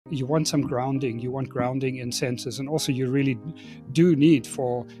you want some grounding. You want grounding in senses, and also you really do need,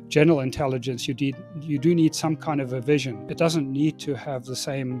 for general intelligence, you do need some kind of a vision. It doesn't need to have the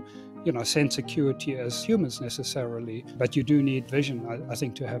same sense acuity as humans necessarily, but you do need vision, I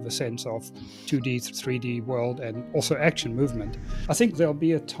think, to have a sense of 2D, 3D world, and also action movement. I think there'll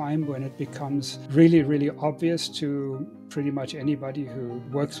be a time when it becomes really, really obvious to pretty much anybody who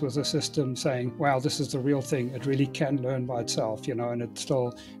works with a system, saying, wow, this is the real thing. It really can learn by itself, and it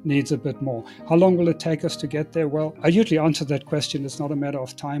still needs a bit more. How long will it take us to get there? Well, I usually answer that question. It's not a matter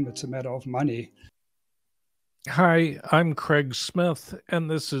of time, it's a matter of money. Hi, I'm Craig Smith, and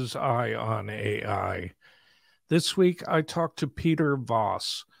this is Eye on AI. This week, I talked to Peter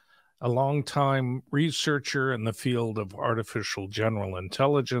Voss, a longtime researcher in the field of artificial general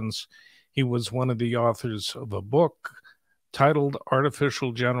intelligence. He was one of the authors of a book titled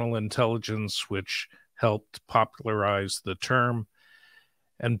Artificial General Intelligence, which helped popularize the term.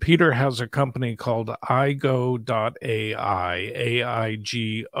 And Peter has a company called Aigo.ai,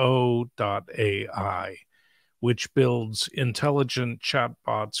 AIGO.ai, which builds intelligent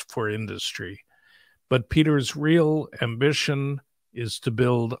chatbots for industry. But Peter's real ambition is to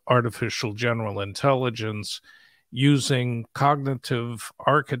build artificial general intelligence using cognitive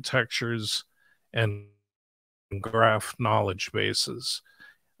architectures and graph knowledge bases,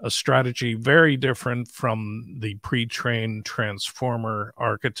 a strategy very different from the pre-trained transformer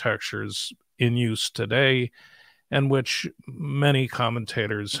architectures in use today, and which many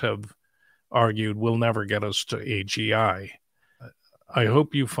commentators have argued will never get us to AGI. I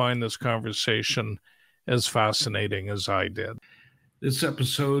hope you find this conversation as fascinating as I did. This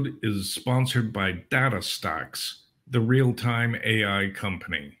episode is sponsored by DataStax, the real-time AI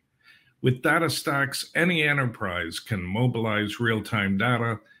company. With DataStax, any enterprise can mobilize real-time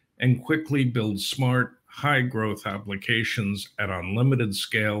data and quickly build smart, high-growth applications at unlimited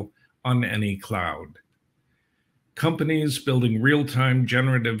scale on any cloud. Companies building real-time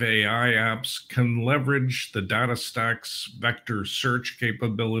generative AI apps can leverage the DataStax vector search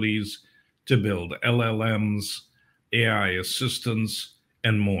capabilities to build LLMs, AI assistants,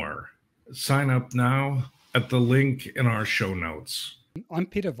 and more. Sign up now at the link in our show notes. I'm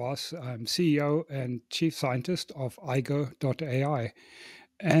Peter Voss. I'm CEO and Chief Scientist of Aigo.ai.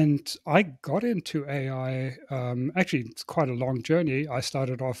 And I got into AI, actually, it's quite a long journey. I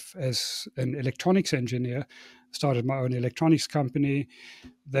started off as an electronics engineer, started my own electronics company,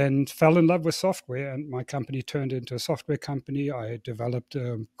 then fell in love with software, and my company turned into a software company. I developed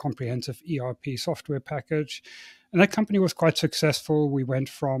a comprehensive ERP software package, and that company was quite successful. We went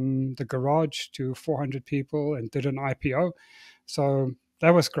from the garage to 400 people and did an IPO. So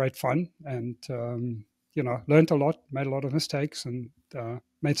that was great fun, and learned a lot, made a lot of mistakes, and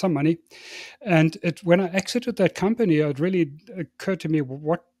made some money. And when I exited that company, it really occurred to me,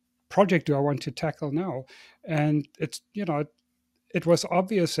 what project do I want to tackle now? And it was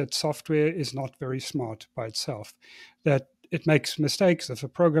obvious that software is not very smart by itself, that it makes mistakes. If a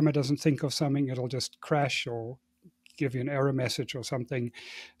programmer doesn't think of something, it'll just crash or give you an error message or something.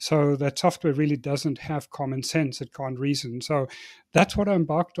 So that software really doesn't have common sense. It can't reason. So that's what I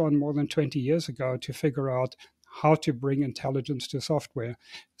embarked on more than 20 years ago, to figure out how to bring intelligence to software.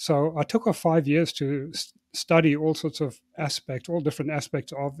 So I took 5 years to study all sorts of aspects, all different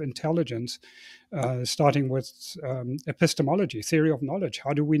aspects of intelligence, starting with epistemology, theory of knowledge.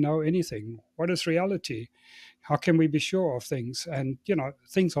 How do we know anything? What is reality? How can we be sure of things? And,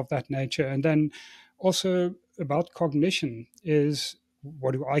 things of that nature. And then also about cognition is,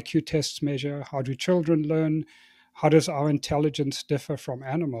 what do IQ tests measure? How do children learn? How does our intelligence differ from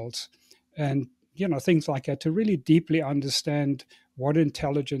animals? And, things like that, to really deeply understand what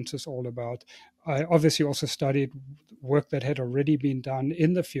intelligence is all about. I obviously also studied work that had already been done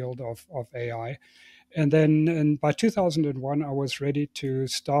in the field of AI. And then by 2001, I was ready to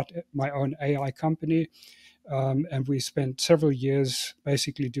start my own AI company. And we spent several years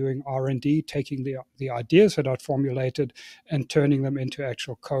basically doing R&D, taking the ideas that I'd formulated and turning them into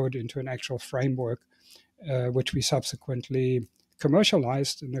actual code, into an actual framework, which we subsequently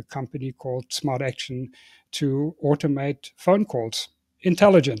commercialized in a company called Smart Action to automate phone calls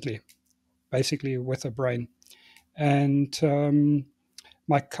intelligently, basically with a brain. And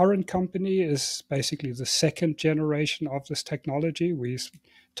my current company is basically the second generation of this technology. We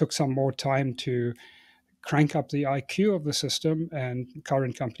took some more time to crank up the IQ of the system, and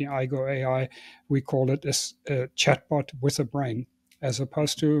current company Aigo.ai, we call it a chatbot with a brain, as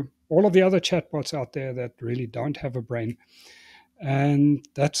opposed to all of the other chatbots out there that really don't have a brain. And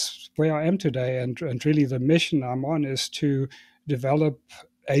that's where I am today. And really the mission I'm on is to develop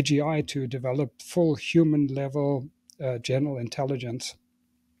AGI, to develop full human level general intelligence.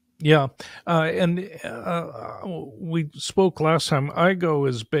 Yeah, and we spoke last time. IGO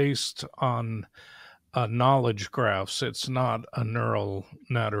is based on knowledge graphs. It's not a neural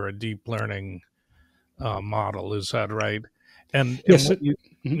net or a deep learning model. Is that right? And Yes. when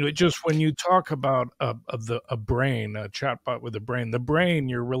Mhm. just when you talk about a brain, a chatbot with a brain, the brain,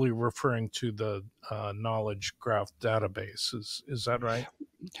 you're really referring to the knowledge graph database. Is that right?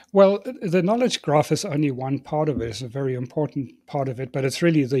 Well, the knowledge graph is only one part of it. It's a very important part of it, but it's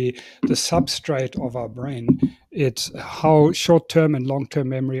really the substrate of our brain. It's how short-term and long-term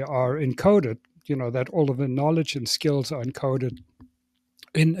memory are encoded. You know that all of the knowledge and skills are encoded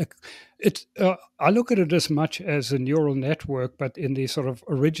in a, it. I look at it as much as a neural network, but in the sort of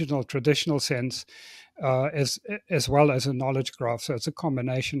original traditional sense, as well as a knowledge graph. So it's a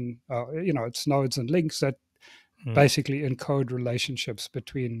combination. It's nodes and links that Mm. basically encode relationships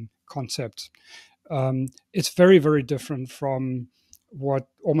between concepts. It's very, very different from what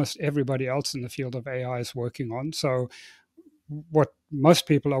almost everybody else in the field of AI is working on. So, what most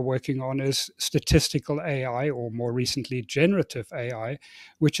people are working on is statistical AI, or more recently, generative AI,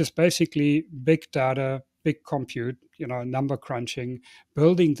 which is basically big data, big compute, number crunching,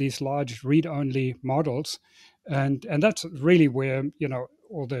 building these large read-only models, and that's really where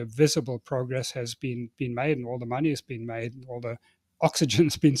all the visible progress has been made, and all the money has been made, and all the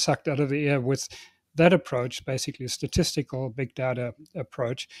oxygen's been sucked out of the air with that approach, basically a statistical big data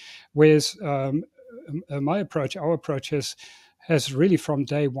approach. Whereas my approach, our approach has really from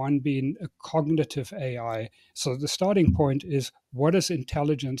day one been a cognitive AI. So the starting point is, what does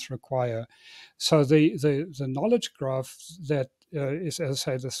intelligence require? So the knowledge graph that is, as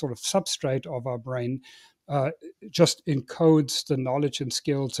I say, the sort of substrate of our brain, uh, just encodes the knowledge and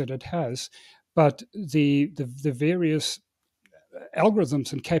skills that it has. But the various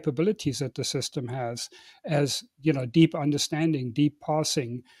algorithms and capabilities that the system has, as deep understanding, deep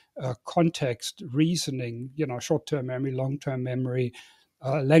parsing, context, reasoning, short-term memory, long-term memory,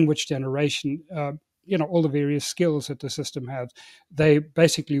 language generation, all the various skills that the system has, they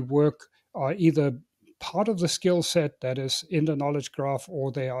basically work, are either part of the skill set that is in the knowledge graph,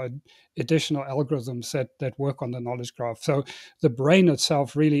 or they are additional algorithms that work on the knowledge graph. So the brain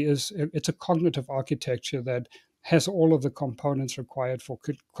itself really is, it's a cognitive architecture that has all of the components required for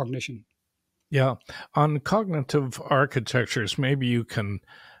cognition. Yeah. On cognitive architectures, maybe you can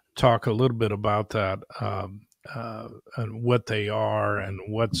talk a little bit about that, and what they are, and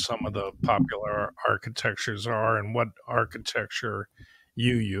what some of the popular architectures are, and what architecture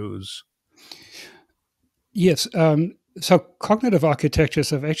you use. Yes. So cognitive architectures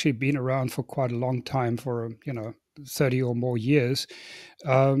have actually been around for quite a long time, for 30 or more years.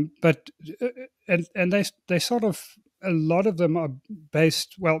 But and they sort of, a lot of them are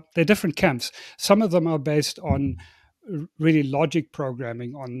based, well, they're different camps. Some of them are based on really logic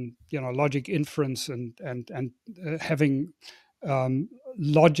programming, on logic inference, and having um,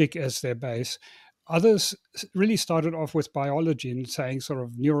 logic as their base. Others really started off with biology and saying sort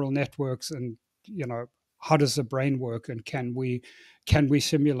of neural networks, and you know how does the brain work, and can we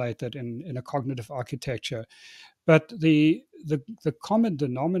simulate that in a cognitive architecture. But the common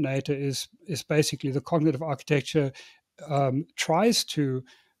denominator is basically the cognitive architecture tries to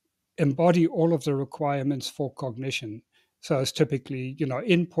embody all of the requirements for cognition. So it's typically,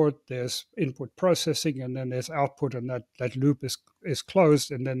 input, there's input processing, and then there's output, and that loop is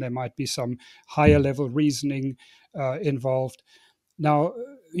closed, and then there might be some higher level reasoning involved. Now,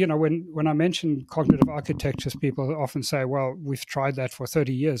 when I mention cognitive architectures, people often say, well, we've tried that for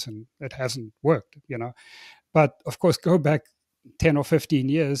 30 years and it hasn't worked. But of course, go back 10 or 15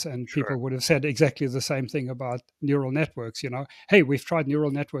 years, and Sure. people would have said exactly the same thing about neural networks. Hey, we've tried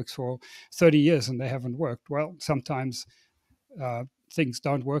neural networks for 30 years and they haven't worked. Well, sometimes things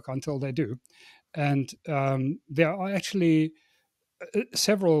don't work until they do. And there are actually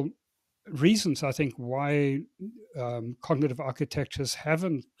several reasons, I think, why cognitive architectures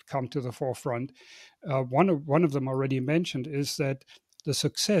haven't come to the forefront. One of them already mentioned is that the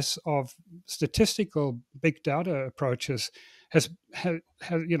success of statistical big data approaches has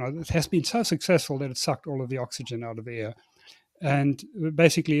been so successful that it sucked all of the oxygen out of the air. And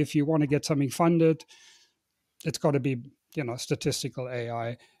basically, if you want to get something funded, it's got to be statistical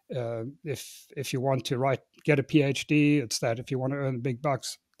AI. If you want to get a PhD, it's that. If you want to earn big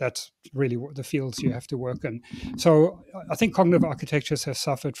bucks, that's really what the fields you have to work in. So I think cognitive architectures have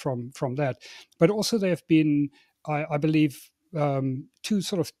suffered from that, but also there have been, I believe, two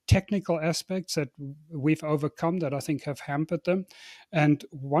sort of technical aspects that we've overcome that I think have hampered them, and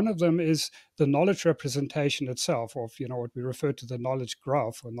one of them is the knowledge representation itself, of what we refer to the knowledge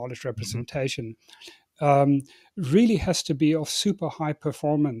graph or knowledge Mhm. representation. um, really has to be of super high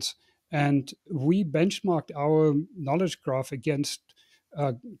performance. And we benchmarked our knowledge graph against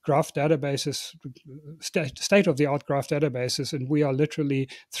uh, graph databases, state of the art graph databases, and we are literally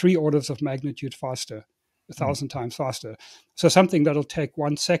 3 orders of magnitude faster, a Mm. thousand times faster. So something that'll take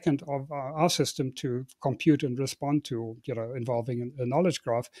 1 second of our system to compute and respond to, involving a knowledge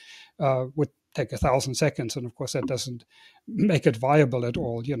graph, would take 1,000 seconds, and of course that doesn't make it viable at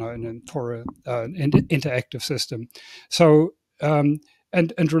all, for an interactive system. So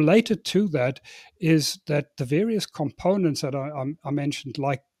and related to that is that the various components that I mentioned,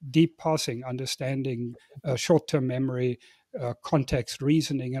 like deep parsing, understanding, short-term memory, context,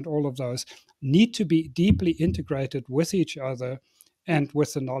 reasoning, and all of those, need to be deeply integrated with each other and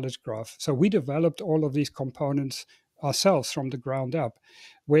with the knowledge graph. So we developed all of these components ourselves from the ground up,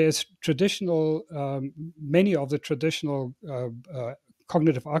 whereas many of the traditional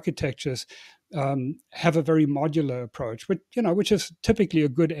cognitive architectures have a very modular approach, which is typically a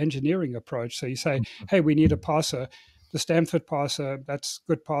good engineering approach. So you say, hey, we need a parser, the Stanford parser, that's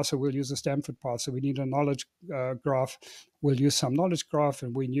good parser, we'll use a Stanford parser. We need a knowledge graph, we'll use some knowledge graph,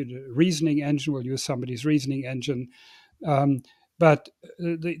 and we need a reasoning engine, we'll use somebody's reasoning engine. Um, but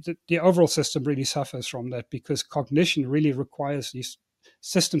the overall system really suffers from that, because cognition really requires these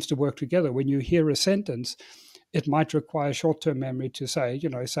systems to work together. When you hear a sentence, it might require short-term memory to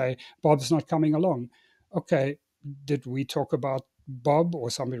say Bob's not coming along. Okay, did we talk about Bob or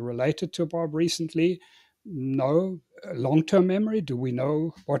somebody related to Bob recently? No. Long-term memory, do we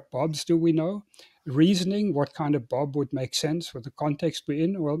know what Bobs do we know? Reasoning, what kind of Bob would make sense with the context we're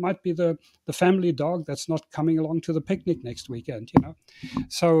in? Well, it might be the family dog that's not coming along to the picnic next weekend.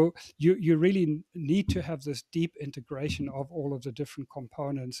 So you really need to have this deep integration of all of the different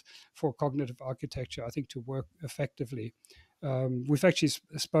components for cognitive architecture, I think, to work effectively. We've actually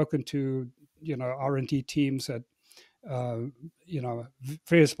spoken to R&D teams at uh,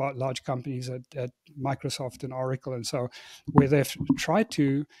 various large companies at Microsoft and Oracle, and so, where they've tried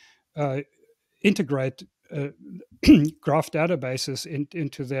to uh, integrate graph databases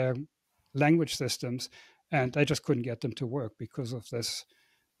into their language systems, and they just couldn't get them to work because of this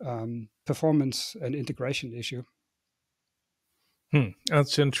performance and integration issue.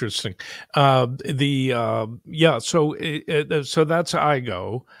 That's interesting. The Yeah, so so that's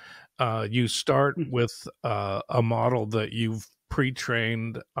IGO. You start Mm. with a model that you've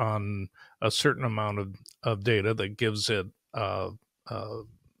pre-trained on a certain amount of data that gives it uh,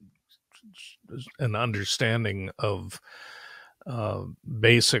 an understanding of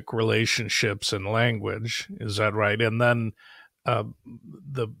basic relationships in language. Is that right? And then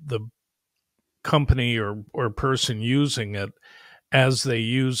the company or person using it, as they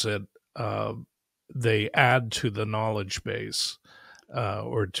use it, uh, they add to the knowledge base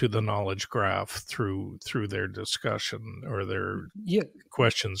or to the knowledge graph through their discussion or their Yeah,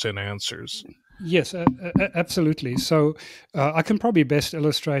 questions and answers. yes, absolutely. So I can probably best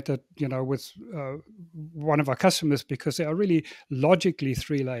illustrate that, with one of our customers, because they are really logically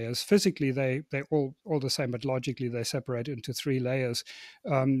 3 layers. Physically, they all the same, but logically they separate into 3 layers.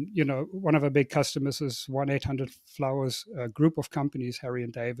 One of our big customers is 1-800-Flowers, a group of companies, Harry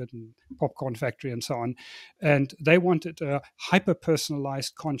and David and Popcorn Factory and so on, and they wanted a hyper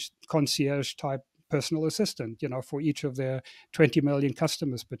personalized concierge type personal assistant, for each of their 20 million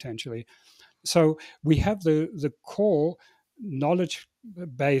customers potentially. So we have the core knowledge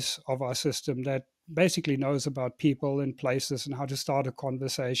base of our system that basically knows about people and places and how to start a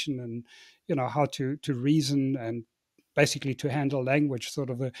conversation, and how to reason, and basically to handle language, sort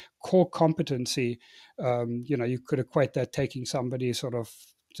of a core competency. You could equate that taking somebody sort of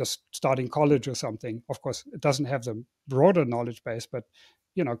just starting college or something. Of course, it doesn't have the broader knowledge base, but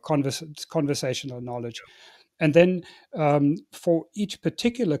conversational knowledge. And then for each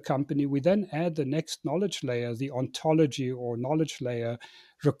particular company, we then add the next knowledge layer, the ontology or knowledge layer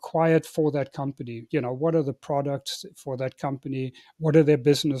required for that company. What are the products for that company? What are their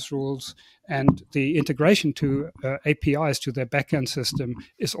business rules? And the integration to APIs to their backend system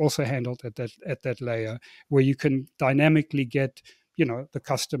is also handled at that layer, where you can dynamically get the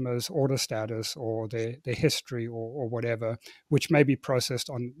customer's order status or their history, or whatever, which may be processed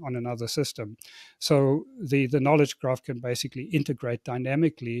on another system. So the knowledge graph can basically integrate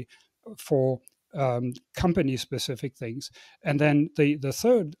dynamically for company specific things. And then the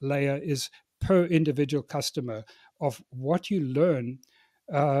third layer is per individual customer, of what you learn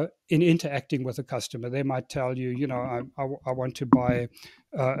in interacting with a customer. They might tell you, I want to buy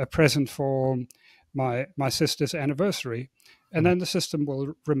a present for my sister's anniversary. and then the system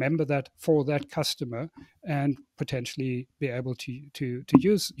will remember that for that customer and potentially be able to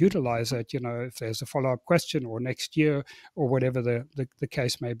utilize it, if there's a follow-up question or next year or whatever the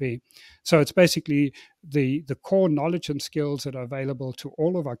case may be. So it's basically the core knowledge and skills that are available to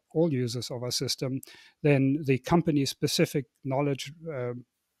all users of our system, then the company specific knowledge,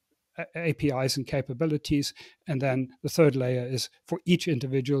 APIs and capabilities. And then the third layer is for each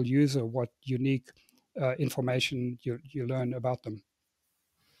individual user, what unique information you learn about them.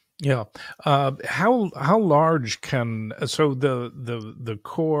 Yeah. How large can so the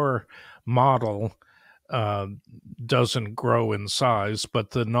core model uh, doesn't grow in size,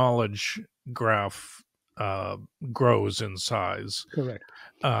 but the knowledge graph uh, grows in size, Correct.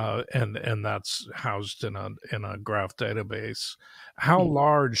 and that's housed in a graph database. How Mhm.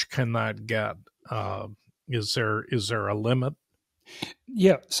 large can that get? Is there a limit?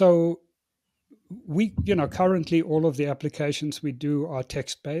 Yeah. So we, currently all of the applications we do are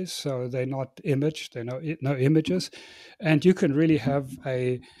text based, so they're not image, they're no images, and you can really have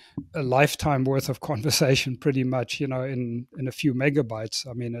a lifetime worth of conversation pretty much, in a few megabytes.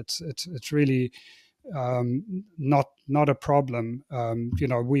 I mean, it's really not a problem.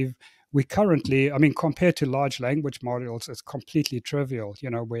 We currently, I mean, compared to large language models, it's completely trivial.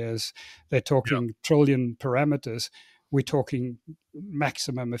 Whereas they're Yeah. talking trillion parameters, we're talking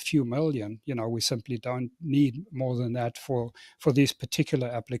maximum a few million. We simply don't need more than that for these particular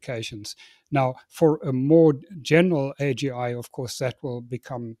applications. Now, for a more general AGI, of course, that will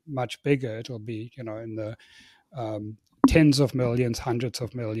become much bigger. It'll be, in the tens of millions, hundreds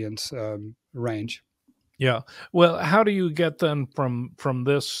of millions range. Yeah. Well, how do you get then from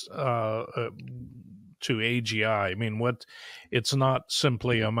this to AGI? I mean, what? It's not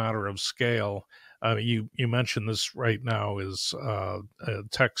simply a matter of scale. You mentioned this right now is a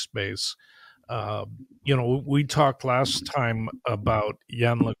text base. Uh, we talked last time about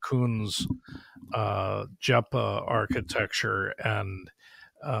Jan LeCun's JEPA architecture, and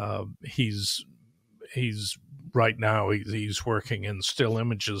he's right now he's working in still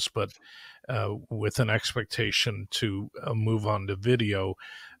images, but with an expectation to move on to video,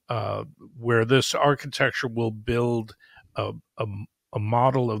 uh, where this architecture will build a, a, a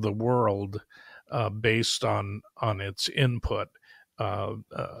model of the world based on its input,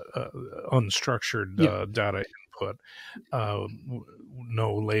 unstructured Yeah, data input,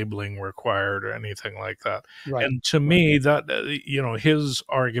 no labeling required or anything like that. right, And to right, me, that his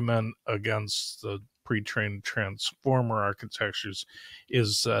argument against the pre-trained transformer architectures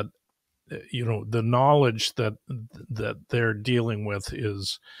is that the knowledge that they're dealing with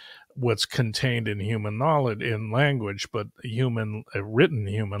is what's contained in human knowledge in language, but human written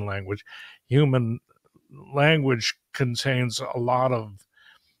human language. Human language contains a lot of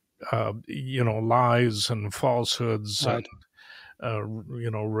lies and falsehoods and right.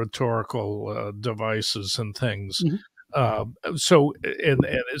 rhetorical devices and things. Mhm. So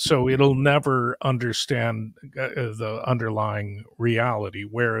it'll never understand the underlying reality,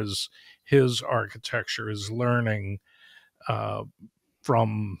 whereas his architecture is learning uh,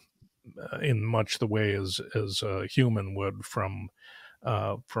 from in much the way as a human would from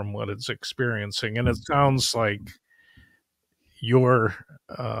what it's experiencing. And it sounds like your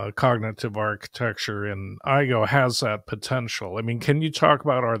cognitive architecture in Igo has that potential. I mean, can you talk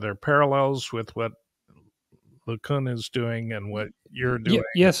about, are there parallels with what LeCun is doing and what you're doing?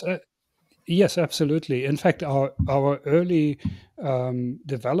 Yes, yes, absolutely. In fact, our early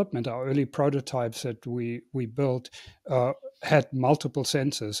development, our early prototypes that we built had multiple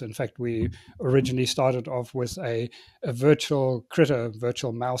sensors. In fact, we originally started off with a virtual critter,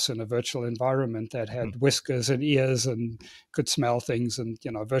 virtual mouse in a virtual environment that Mm. had whiskers and ears and could smell things, and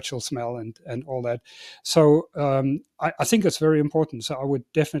virtual smell and all that. So I think it's very important. So I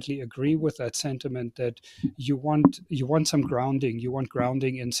would definitely agree with that sentiment that you want some grounding. You want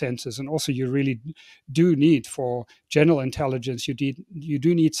grounding in sensors, and also you really do need, for general intelligence, you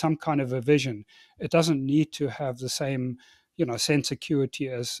do need some kind of a vision. It doesn't need to have the same sense acuity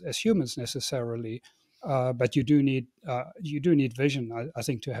as humans necessarily, but you do need vision. I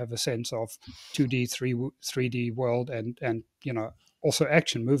think, to have a sense of 2D, 3D world, and also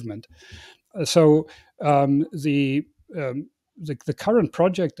action movement. So the the current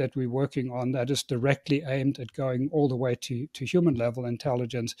project that we're working on, that is directly aimed at going all the way to human level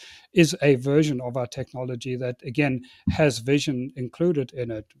intelligence, is a version of our technology that again has vision included in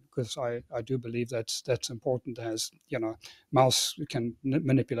it, because I do believe that's important. As mouse can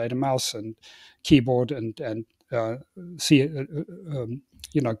manipulate a mouse, and keyboard, and see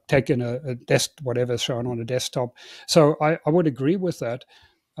take in a desk, whatever is shown on a desktop. So I would agree with that.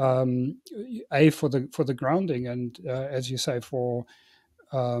 um, a for the grounding, and as you say, for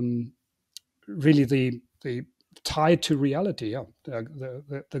um, really the tie to reality, yeah,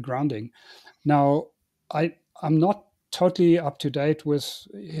 the grounding. Now, I'm not totally up to date with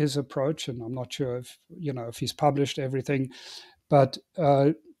his approach, and I'm not sure if if he's published everything, but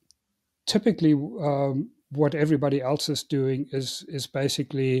typically what everybody else is doing is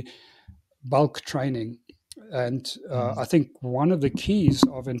basically bulk training. And I think one of the keys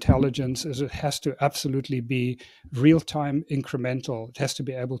of intelligence is it has to absolutely be real time incremental. It has to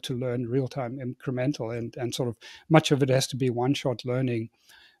be able to learn real time incremental, and sort of much of it has to be one shot learning.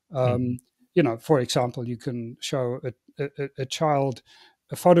 Mhm. Um, for example, you can show a child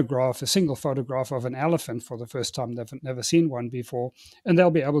a photograph, a single photograph of an elephant for the first time. They've never seen one before, and they'll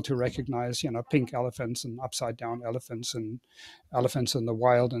be able to recognize, pink elephants and upside down elephants and elephants in the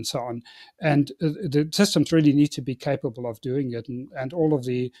wild and so on. And the systems really need to be capable of doing it. And all of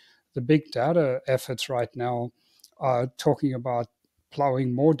the big data efforts right now are talking about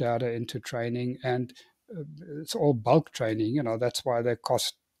plowing more data into training, and it's all bulk training. That's why they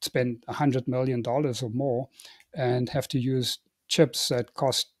spend $100 million or more, and have to use chips that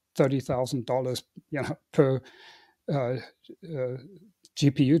cost $30,000, per uh, uh,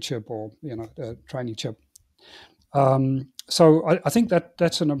 GPU chip, or training chip. So I think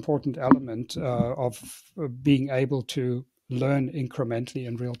that's an important element of being able to learn incrementally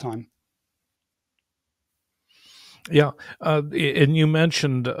in real time. Yeah, and you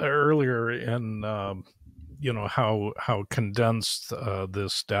mentioned earlier in how condensed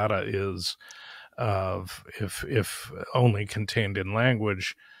this data is, if only contained in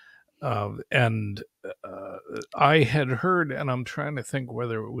language. And I had heard, and I'm trying to think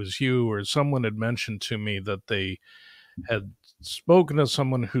whether it was you or someone had mentioned to me that they had spoken to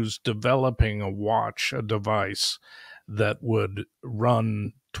someone who's developing a device that would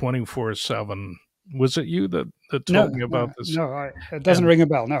run 24/7. Was it you that told No, me about no, this? no. It doesn't And ring a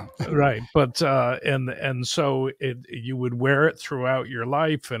bell. No. right, but and so you would wear it throughout your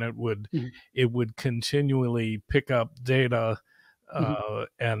life, and Mhm, it would continually pick up data mhm,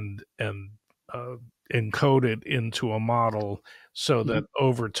 and uh, encode it into a model, so mhm. that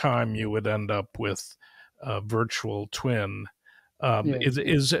over time you would end up with a virtual twin. Yeah, yeah.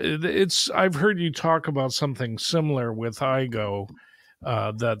 Is it's I've heard you talk about something similar with Igo,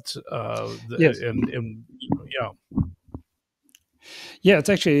 that Yes. and yeah. Yeah, it's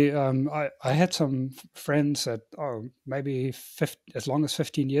actually, I had some friends that, maybe as long as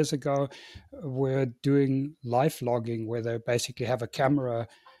 15 years ago, were doing life logging, where they basically have a camera,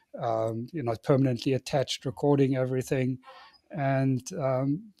 permanently attached, recording everything. And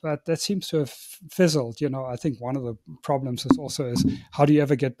but that seems to have fizzled. I think one of the problems is how do you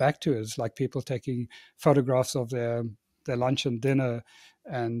ever get back to it? It's like people taking photographs of their lunch and dinner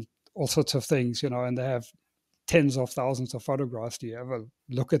and all sorts of things, and they have tens of thousands of photographs. Do you ever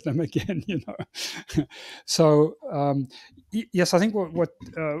look at them again? So yes, I think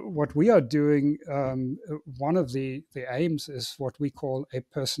what we are doing, one of the aims is what we call a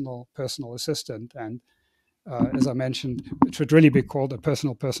personal assistant. And as I mentioned, it should really be called a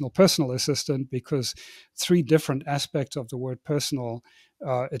personal assistant, because three different aspects of the word personal,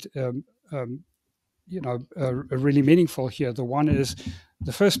 it are really meaningful here. The one is,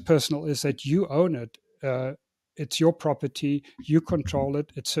 the first personal is that you own it. It's your property. You control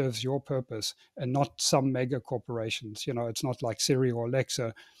it. It serves your purpose, and not some mega corporations. It's not like Siri or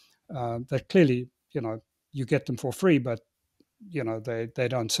Alexa, that clearly, you get them for free, but they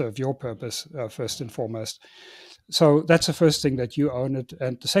don't serve your purpose, first and foremost. So that's the first thing, that you own it.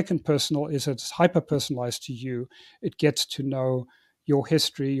 And the second personal is it's hyper personalized to you. It gets to know your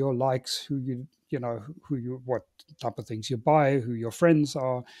history, your likes, what type of things you buy, who your friends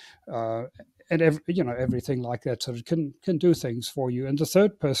are, uh, and everything like that. So it can do things for you. And the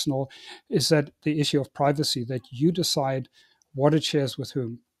third personal is that the issue of privacy, that you decide what it shares with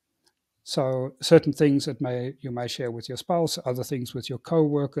whom. So certain things you may share with your spouse, other things with your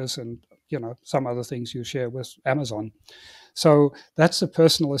co-workers, and some other things you share with Amazon. So that's the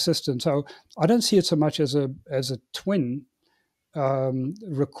personal assistant. So I don't see it so much as a twin,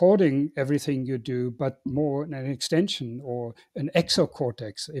 recording everything you do, but more an extension, or an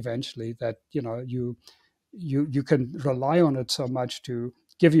exocortex eventually, that you can rely on it so much to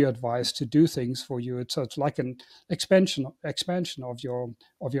give you advice, to do things for you. It's like an expansion of your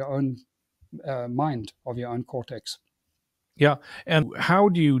own mind, of your own cortex. Yeah, and how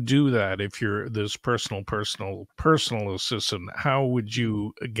do you do that if you're this personal assistant? How would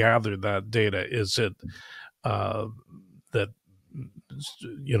you gather that data? Is it uh, that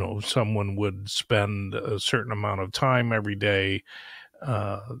someone would spend a certain amount of time every day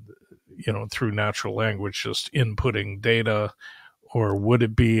uh, through natural language, just inputting data, or would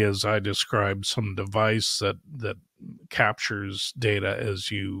it be, as I described, some device that captures data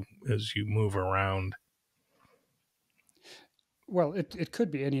as you move around? Well, it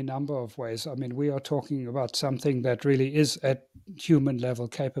could be any number of ways. I mean, we are talking about something that really is at human level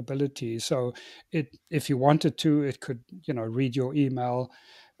capability. So, if you wanted to, it could, read your email,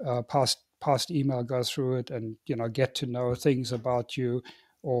 past email, go through it, and get to know things about you,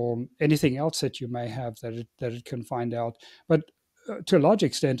 or anything else that you may have that it can find out. But to a large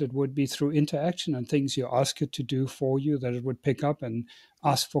extent, it would be through interaction and things you ask it to do for you that it would pick up and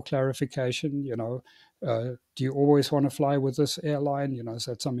ask for clarification. Do you always want to fly with this airline? Is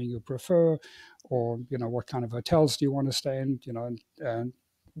that something you prefer? Or, what kind of hotels do you want to stay in? And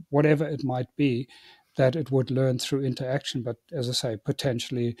whatever it might be, that it would learn through interaction. But as I say,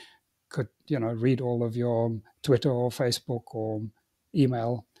 potentially could, read all of your Twitter or Facebook or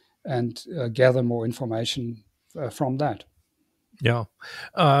email and gather more information from that. Yeah,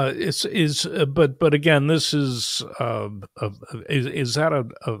 it's is but again, this is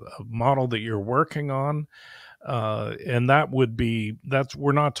that a model that you're working on? And that would be that's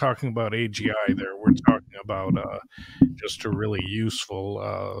we're not talking about AGI there. We're talking about just a really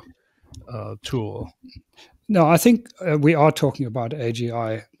useful tool. No, I think we are talking about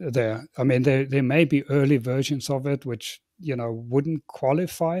AGI there. I mean, there may be early versions of it which wouldn't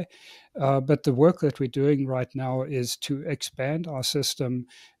qualify, but the work that we're doing right now is to expand our system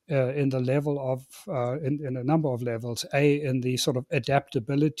in the level of in a number of levels. In the sort of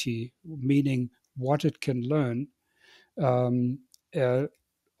adaptability, meaning what it can learn. Um, uh,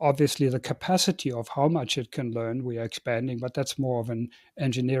 Obviously, the capacity of how much it can learn, we are expanding, but that's more of an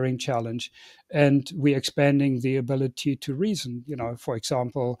engineering challenge. And we're expanding the ability to reason. For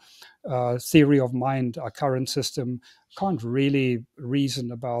example, theory of mind, our current system can't really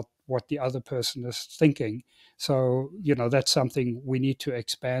reason about what the other person is thinking. So, that's something we need to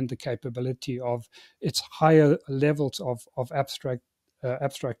expand the capability of its higher levels of abstract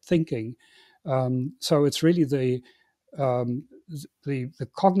thinking. So it's really um, the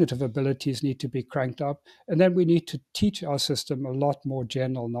cognitive abilities need to be cranked up, and then we need to teach our system a lot more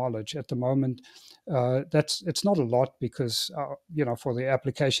general knowledge. At the moment, it's not a lot because for the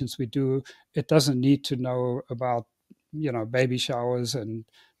applications we do, it doesn't need to know about baby showers and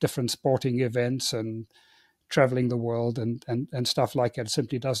different sporting events and traveling the world and stuff like that. It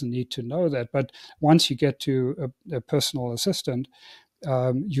simply doesn't need to know that. But once you get to a personal assistant,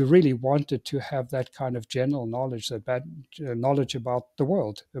 you really wanted to have that kind of general knowledge, knowledge about the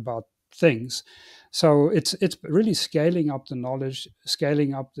world, about things. So it's really scaling up the knowledge,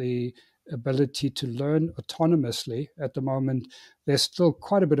 scaling up the ability to learn autonomously. At the moment, there's still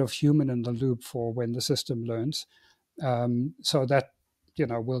quite a bit of human in the loop for when the system learns. So that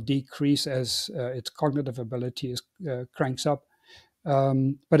will decrease as its cognitive ability cranks up,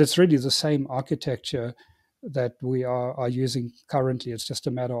 but it's really the same architecture that we are using currently. It's just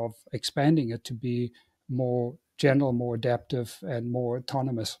a matter of expanding it to be more general, more adaptive, and more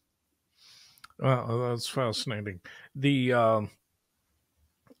autonomous. Well, that's fascinating. The um,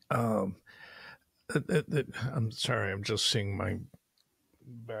 I'm sorry, I'm just seeing my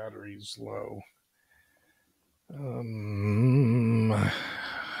battery's low. Um,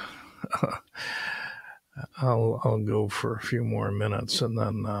 I'll go for a few more minutes, and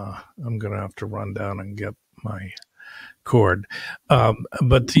then I'm gonna have to run down and get my cord.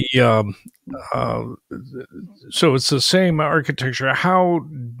 But uh, so it's the same architecture. How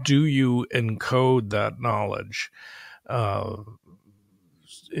do you encode that knowledge? Uh,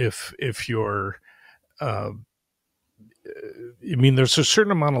 if you're I mean, there's a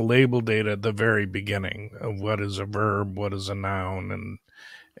certain amount of label data at the very beginning of what is a verb, what is a noun,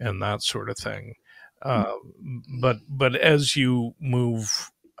 and that sort of thing. Uh, but as you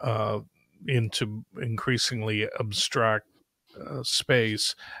move into increasingly abstract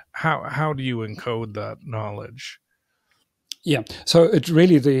space, how do you encode that knowledge? Yeah. So it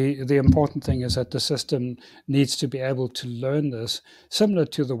really the important thing is that the system needs to be able to learn this similar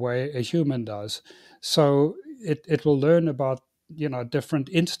to the way a human does. So it will learn about different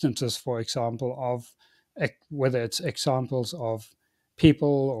instances, for example, of whether it's examples of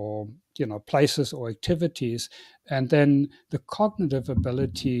people or places or activities, and then the cognitive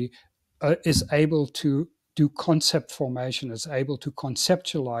ability is able to do concept formation, is able to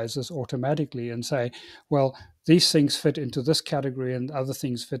conceptualize this automatically and say, well, these things fit into this category and other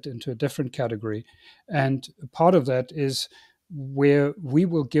things fit into a different category. And part of that is where we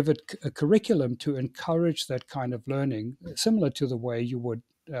will give it a curriculum to encourage that kind of learning, similar to the way you would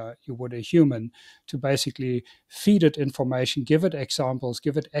you would a human, to basically feed it information, give it examples,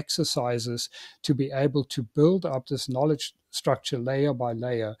 give it exercises to be able to build up this knowledge structure layer by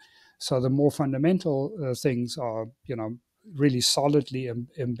layer. So the more fundamental things are, really solidly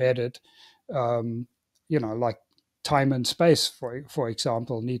embedded. Um, like time and space, for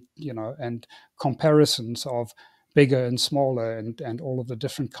example, need and comparisons of bigger and smaller, and all of the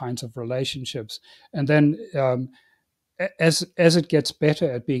different kinds of relationships. And then as it gets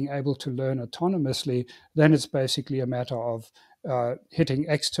better at being able to learn autonomously, then it's basically a matter of hitting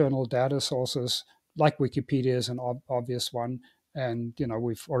external data sources, like Wikipedia is an obvious one, and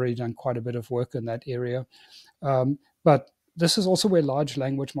we've already done quite a bit of work in that area. But this is also where large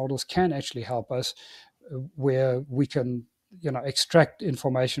language models can actually help us, where we can extract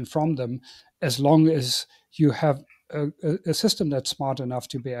information from them, as long as you have a system that's smart enough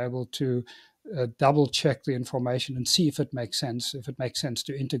to be able to double check the information and see if it makes sense,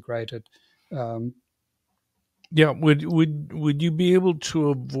 to integrate it. Um, Yeah, would you be able to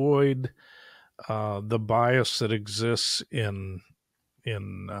avoid the bias that exists in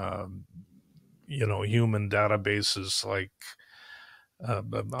human databases, like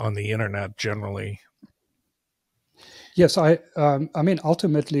on the internet generally? Yes, I mean,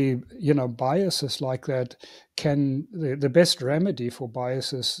 ultimately, biases like that the best remedy for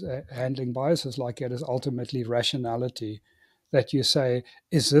biases, handling biases like that, is ultimately rationality. That you say,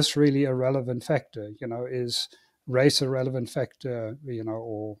 is this really a relevant factor? Is race a relevant factor?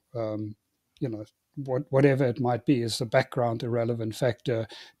 Or you know, whatever it might be, is the background a relevant factor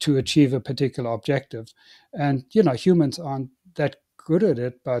to achieve a particular objective? And humans aren't that good at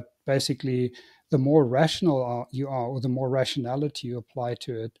it, but basically the more rational you are, or the more rationality you apply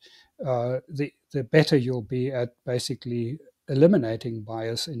to it, the better you'll be at basically eliminating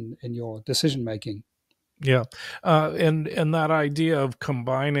bias in your decision making. Yeah, and that idea of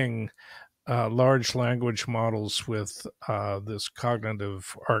combining large language models with this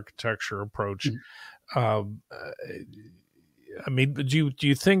cognitive architecture approach. Mm, Um, uh, I mean, do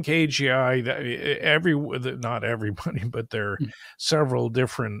you think AGI, not everybody, but there are mm, several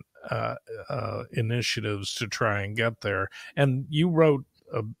different initiatives to try and get there. And you wrote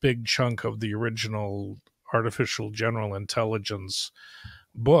a big chunk of the original artificial general intelligence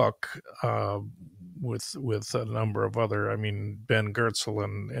book, with a number of other. I mean, Ben Goertzel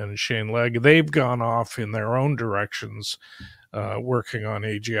and Shane Legg. They've gone off in their own directions, working on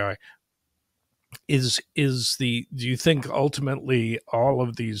AGI. Do you think ultimately all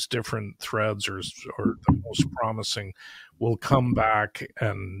of these different threads, or the most promising, will come back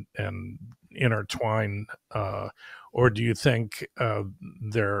and intertwine, or do you think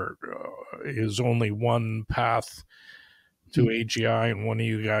there is only one path to mm, AGI and one of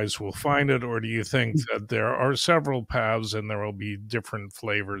you guys will find it, or do you think mm. that there are several paths and there will be different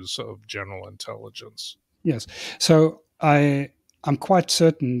flavors of general intelligence? Yes. So I'm quite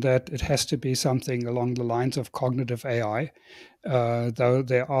certain that it has to be something along the lines of cognitive AI, though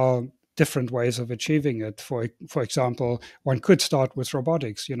there are different ways of achieving it. For example, one could start with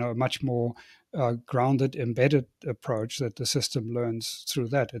robotics, a much more grounded, embedded approach that the system learns through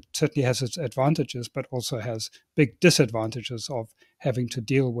that. It certainly has its advantages, but also has big disadvantages of having to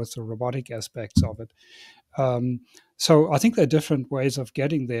deal with the robotic aspects of it. Um, so I think there are different ways of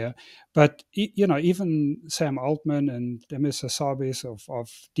getting there, but even Sam Altman and Demis Hassabis of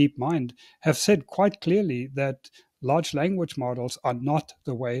DeepMind have said quite clearly that large language models are not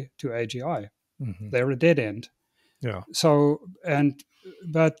the way to AGI. Hmm. They're a dead end. Yeah. So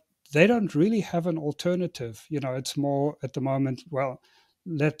but they don't really have an alternative. It's more at the moment. Well,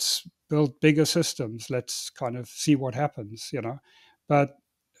 let's build bigger systems. Let's kind of see what happens. But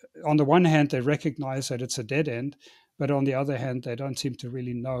on the one hand, they recognize that it's a dead end, but on the other hand, they don't seem to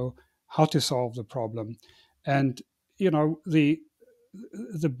really know how to solve the problem. And the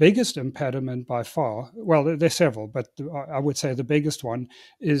biggest impediment by far, well, there's several, but I would say the biggest one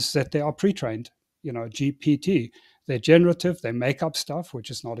is that they are pre-trained. GPT, they're generative, they make up stuff, which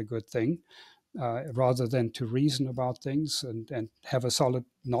is not a good thing. Rather than to reason about things and have a solid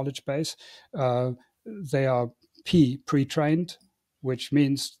knowledge base. They are pre-trained, which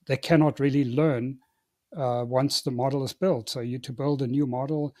means they cannot really learn once the model is built. So to build a new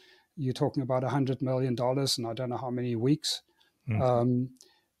model, you're talking about $100 million, and I don't know how many weeks. Mhm. Um,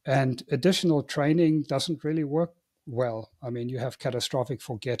 and additional training doesn't really work well. I mean, you have catastrophic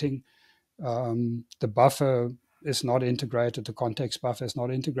forgetting. The buffer is not integrated, the context buffer is not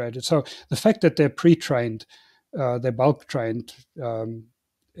integrated. So the fact that they're pre-trained, they're bulk trained,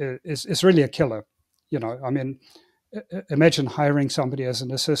 is really a killer. I mean, imagine hiring somebody as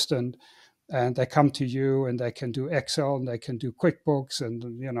an assistant, and they come to you and they can do Excel and they can do QuickBooks, and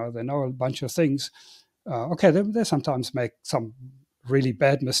they know a bunch of things. Okay, they sometimes make some really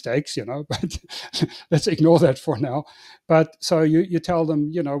bad mistakes, but let's ignore that for now. But so you tell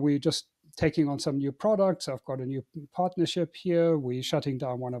them, we're just taking on some new products. I've got a new partnership here. We're shutting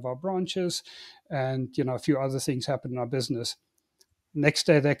down one of our branches, and a few other things happen in our business. Next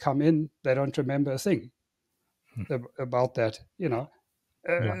day they come in, they don't remember a thing about that. Yeah.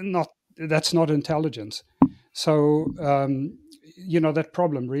 Not That's not intelligence. So that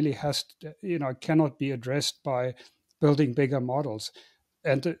problem really cannot be addressed by building bigger models.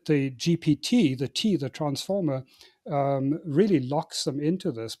 And the GPT, the transformer, really locks them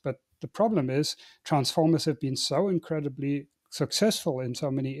into this. But the problem is transformers have been so incredibly successful in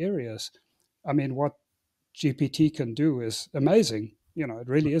so many areas. I mean, what GPT can do is amazing. It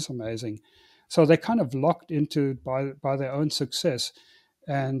really is amazing. So they're kind of locked into by their own success,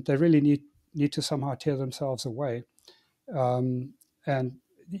 and they really need to somehow tear themselves away. And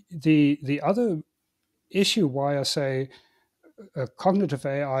the other issue why I say cognitive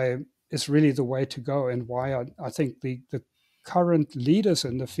AI is really the way to go, and why I think the current leaders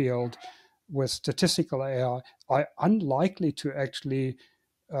in the field with statistical AI are unlikely to actually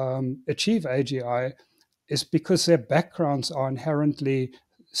achieve AGI, is because their backgrounds are inherently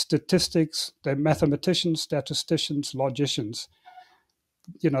statistics. They're mathematicians, statisticians, logicians.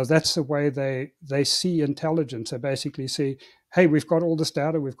 That's the way they see intelligence. They basically see, hey, we've got all this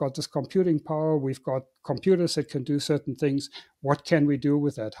data, we've got this computing power, we've got computers that can do certain things. What can we do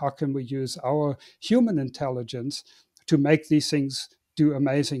with that? How can we use our human intelligence to make these things do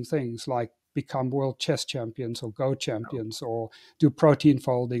amazing things, like become world chess champions or go champions or do protein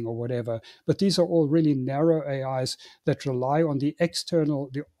folding or whatever? But these are all really narrow AIs that rely on the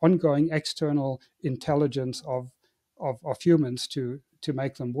ongoing external intelligence of humans to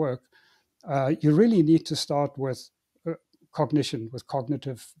make them work. You really need to start with cognition, with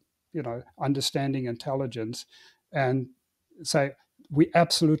cognitive, understanding, intelligence, and say we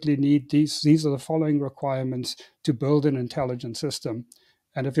absolutely need these. These are the following requirements to build an intelligent system.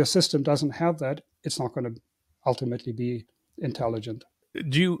 And if your system doesn't have that, it's not going to ultimately be intelligent.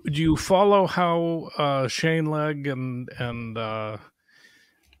 Do you follow how Shane Legg and Ben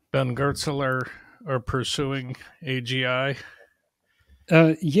Gertzeler are pursuing AGI?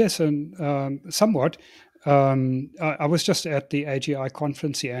 Yes, and somewhat. I was just at the AGI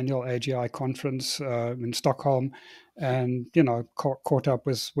conference, the annual AGI conference in Stockholm, and caught up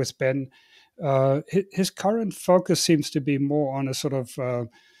with Ben. His current focus seems to be more on a sort of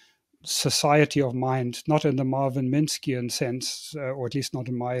society of mind, not in the Marvin Minskyan sense, or at least not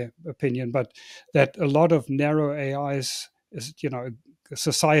in my opinion, but that a lot of narrow AIs is, a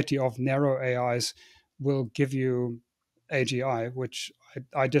society of narrow AIs will give you AGI, which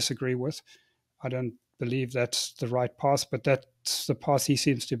I disagree with. I don't believe that's the right path, but that's the path he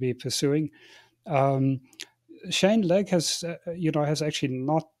seems to be pursuing. Um, Shane Legg has actually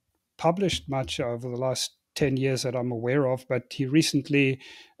not published much over the last 10 years that I'm aware of, but he recently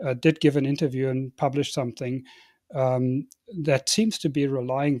did give an interview and published something that seems to be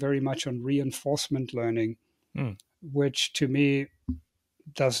relying very much on reinforcement learning, Hmm. which to me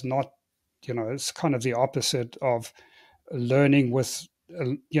does not, it's kind of the opposite of learning with,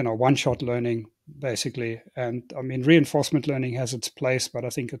 one shot learning, basically. And I mean, reinforcement learning has its place, but I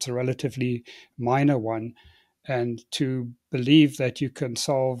think it's a relatively minor one. And to believe that you can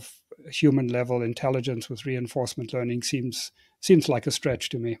solve human level intelligence with reinforcement learning seems like a stretch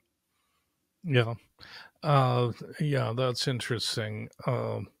to me. Yeah. Uh, yeah, that's interesting.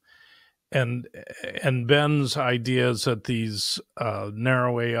 And and Ben's ideas that these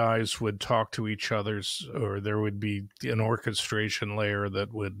narrow AIs would talk to each other's, or there would be an orchestration layer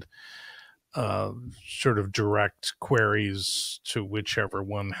that would uh, sort of direct queries to whichever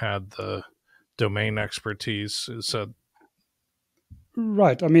one had the domain expertise. Is that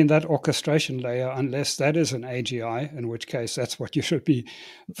Right. I mean, that orchestration layer, unless that is an AGI, in which case that's what you should be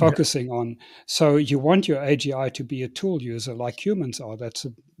yeah? focusing on. So you want your AGI to be a tool user like humans are. That's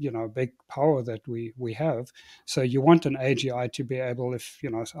a big power that we have. So you want an AGI to be able, if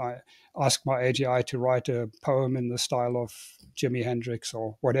I ask my AGI to write a poem in the style of Jimi Hendrix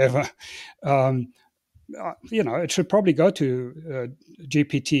or whatever, um, it should probably go to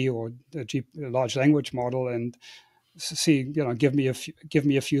GPT or a large language model and see, give me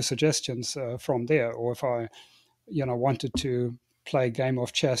a few suggestions from there. Or if I wanted to play a game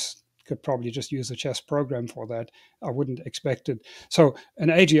of chess, could probably just use a chess program for that. I wouldn't expect it. So an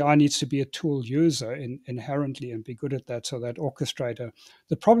AGI needs to be a tool user inherently and be good at that. So that orchestrator.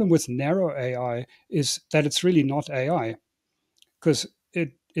 The problem with narrow AI is that it's really not AI, because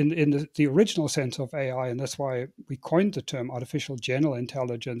in the original sense of AI, and that's why we coined the term artificial general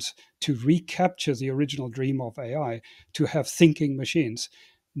intelligence, to recapture the original dream of AI, to have thinking machines.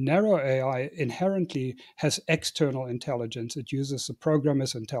 Narrow AI inherently has external intelligence. It uses the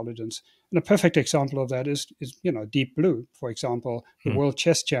programmer's intelligence. And a perfect example of that is Deep Blue, for example, the Hmm. world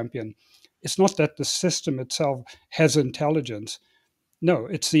chess champion. It's not that the system itself has intelligence. No,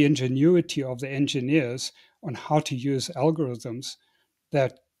 it's the ingenuity of the engineers on how to use algorithms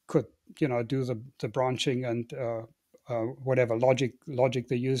that could, do the branching and whatever logic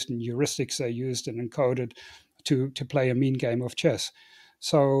they used and heuristics they used and encoded to play a mean game of chess.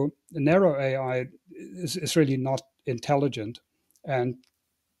 So narrow AI is really not intelligent, and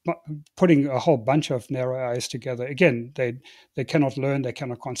putting a whole bunch of narrow AIs together, again, they cannot learn, they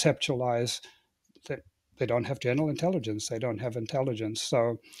cannot conceptualize, they, they don't have general intelligence, they don't have intelligence.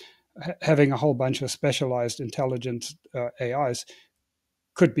 So having a whole bunch of specialized intelligent AIs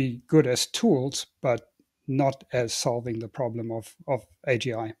could be good as tools, but not as solving the problem of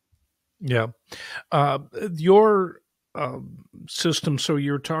AGI. Yeah. Uh, your system, so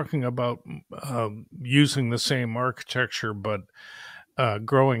you're talking about using the same architecture, but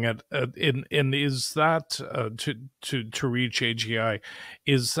growing it. And is that to reach AGI?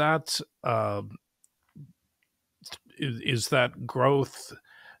 Is that is that growth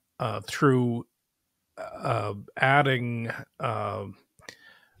through adding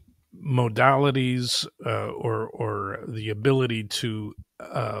modalities or the ability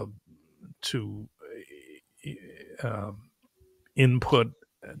uh, to uh, input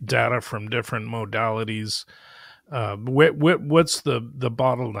data from different modalities? What's the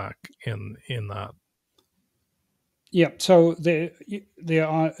bottleneck in that? Yeah, so there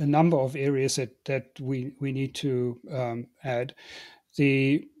are a number of areas that we need to add.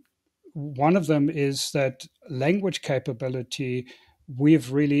 The One of them is that language capability. We've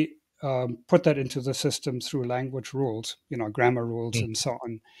really put that into the system through language rules, grammar rules and so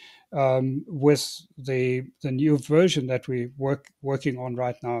on. With the new version that we working on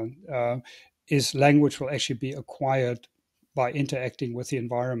right now, is language will actually be acquired by interacting with the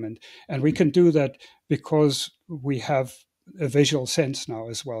environment, and we can do that because we have a visual sense now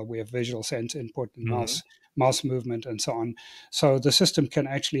as well. We have visual sense input and Mm-hmm. mouse movement and so on. So the system can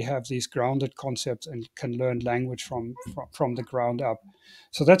actually have these grounded concepts and can learn language from the ground up.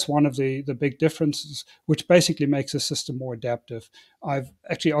 So that's one of the big differences, which basically makes the system more adaptive. I've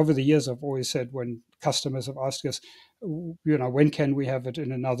actually, over the years, I've always said, when customers have asked us, when can we have it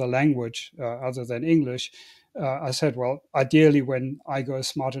in another language other than English? I said, well, ideally when Aigo is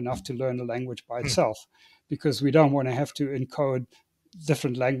smart enough to learn a language by itself, because we don't want to have to encode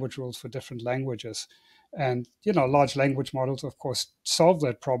different language rules for different languages. And large language models, of course, solve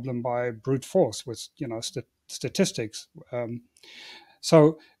that problem by brute force with statistics.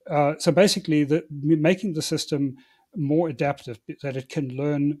 So basically, making the system more adaptive, that it can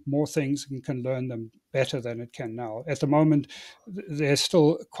learn more things and can learn them better than it can now. At the moment, there's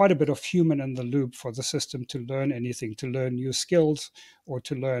still quite a bit of human in the loop for the system to learn anything, to learn new skills, or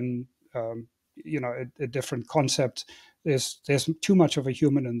to learn a different concept. There's too much of a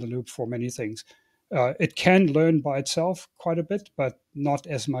human in the loop for many things. It can learn by itself quite a bit, but not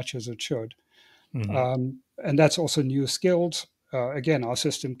as much as it should. Mm-hmm. And that's also new skills. Again, our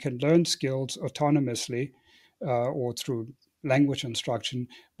system can learn skills autonomously or through language instruction,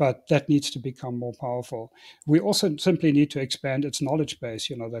 but that needs to become more powerful. We also simply need to expand its knowledge base,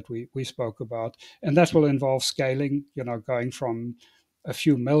 that we spoke about, and that will involve scaling, going from a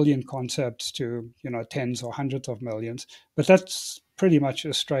few million concepts to tens or hundreds of millions. But that's pretty much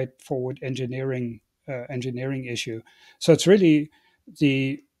a straightforward engineering issue. So it's really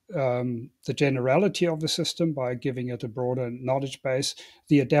the the generality of the system by giving it a broader knowledge base,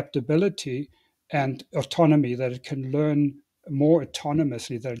 the adaptability and autonomy, that it can learn more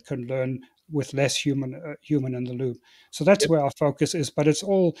autonomously, that it can learn with less human in the loop. So that's Yep. where our focus is. But it's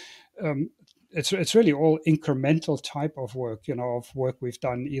all um, it's really all incremental type of work, of work we've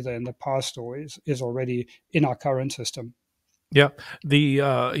done either in the past or is already in our current system. Yeah,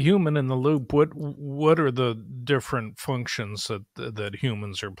 the human in the loop. What are the different functions that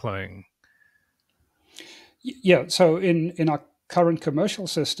humans are playing? Yeah. So in our current commercial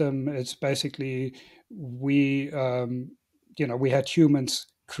system, it's basically we we had humans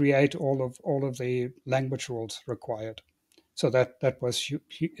create all of the language rules required. So that was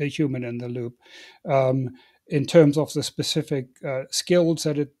a human in the loop. Um, in terms of the specific skills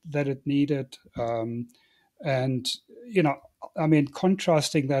that it needed, and I mean,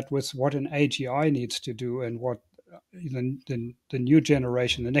 contrasting that with what an AGI needs to do and what the new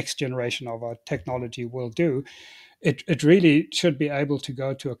generation, the next generation of our technology will do, it really should be able to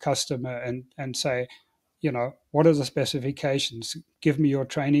go to a customer and say, what are the specifications? Give me your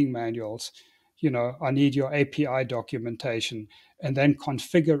training manuals. I need your API documentation, and then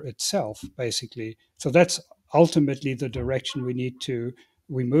configure itself, basically. So that's ultimately the direction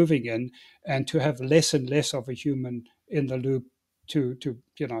we're moving in, and to have less and less of a human in the loop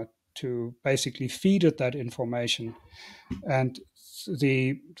to basically feed it that information. And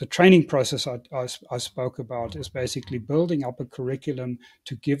the training process I spoke about is basically building up a curriculum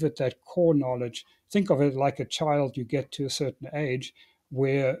to give it that core knowledge. Think of it like a child. You get to a certain age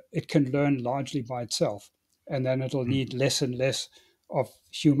where it can learn largely by itself, and then it'll Mm. need less and less of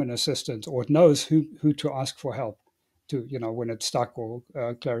human assistance, or it knows who to ask for help to, when it's stuck or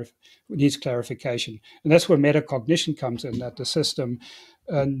needs clarification. And that's where metacognition comes in, that the system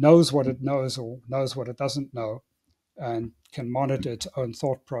knows what it knows or knows what it doesn't know, and can monitor its own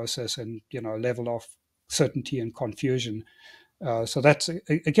thought process and level of certainty and confusion. So that's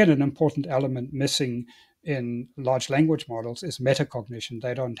again an important element missing in large language models is metacognition.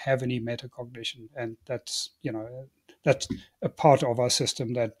 They don't have any metacognition, and that's a part of our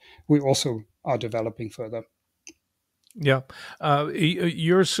system that we also are developing further. Yeah.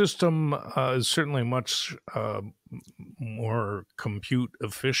 Your system is certainly much more compute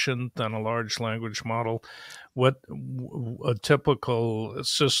efficient than a large language model. What a typical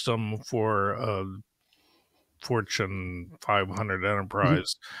system for a Fortune 500 Mhm.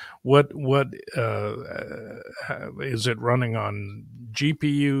 enterprise, what is it running on?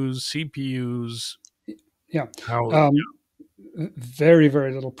 GPUs, CPUs? Yeah. How? Um, Very,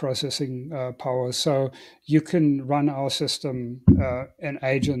 very little processing power. So you can run our system, an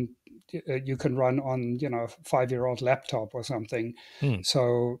agent you can run on, 5-year-old laptop or something. Hmm.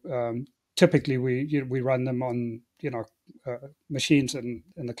 So typically we run them on, machines in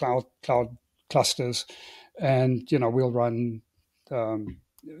the cloud clusters, and we'll run um,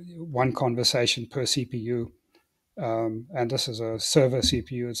 one conversation per CPU. And this is a server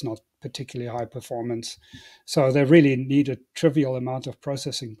CPU. It's not particularly high performance. So they really need a trivial amount of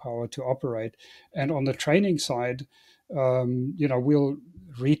processing power to operate. And on the training side, we'll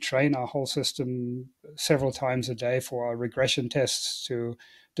retrain our whole system several times a day for our regression tests to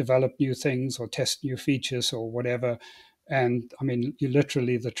develop new things or test new features or whatever. And I mean,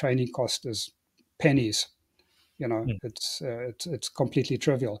 the training cost is pennies. Hmm. It's completely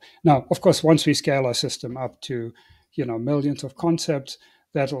trivial. Now, of course, once we scale our system up to millions of concepts,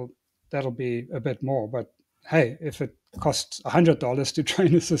 that'll be a bit more. But hey, if it costs $100 to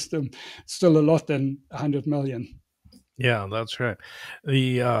train a system, it's still a lot than 100 million. Yeah, that's right.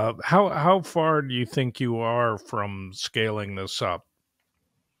 The how far do you think you are from scaling this up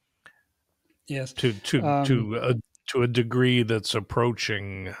Yes. to to Um, to a to a degree that's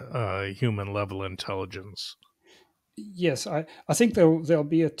approaching human level intelligence? Yes, I think there'll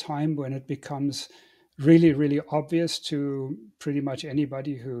be a time when it becomes really, really obvious to pretty much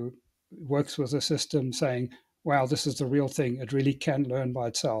anybody who works with a system saying, wow, this is the real thing. It really can learn by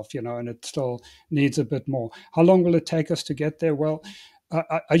itself, and it still needs a bit more. How long will it take us to get there? Well,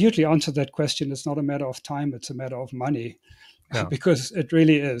 I usually answer that question. It's not a matter of time, it's a matter of money. Yeah. Because it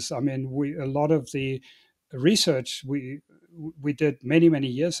really is. I mean, a lot of the research we did many, many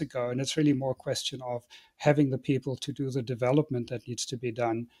years ago, and it's really more a question of having the people to do the development that needs to be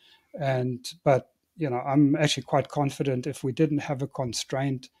done. But I'm actually quite confident if we didn't have a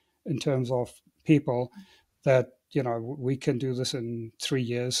constraint in terms of people, that we can do this in 3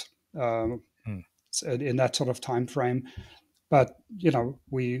 years, um, Hmm. in that sort of time frame. But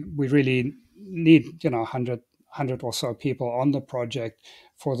we really need 100 or so people on the project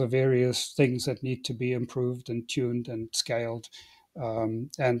for the various things that need to be improved and tuned and scaled.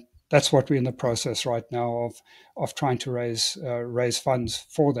 And that's what we're in the process right now of trying to raise funds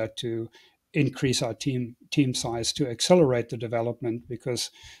for that, to increase our team size to accelerate the development.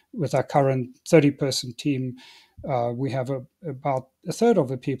 Because with our current 30-person team, we have about a third of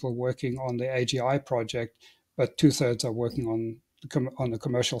the people working on the AGI project, but two-thirds are working on the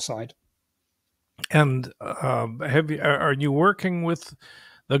commercial side. And are you working with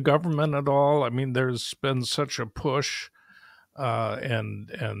the government at all? I mean, there's been such a push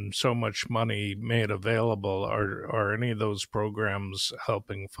and so much money made available. Are any of those programs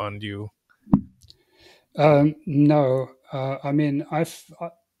helping fund you? No, I mean, I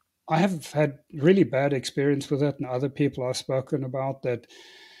have had really bad experience with it, and other people I've spoken about that,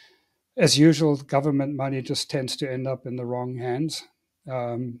 as usual, government money just tends to end up in the wrong hands.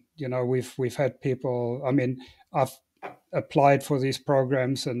 We've had people. I mean, I've applied for these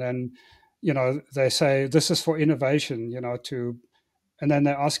programs, and then they say this is for innovation. And then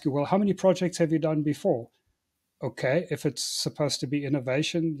they ask you, well, how many projects have you done before? okay, if it's supposed to be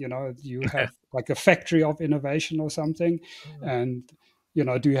innovation, you have like a factory of innovation or something, and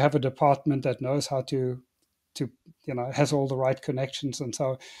do you have a department that knows how to has all the right connections, and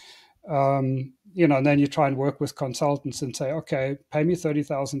so and then you try and work with consultants and say, okay, pay me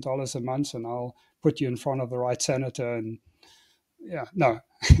 $30,000 a month, and I'll put you in front of the right senator, and yeah, no.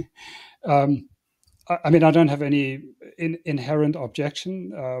 um, I mean, I don't have any inherent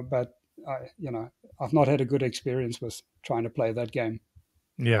objection, but I've not had a good experience with trying to play that game.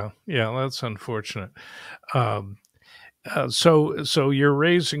 Yeah, yeah, that's unfortunate. Um, so you're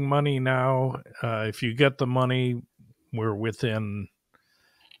raising money now. If you get the money, we're within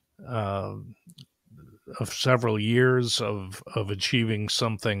uh, of several years of achieving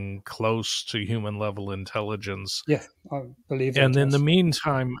something close to human level intelligence. Yes, I believe that. And in the Yes.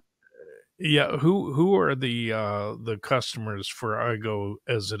 meantime, yeah, who are the customers for Igo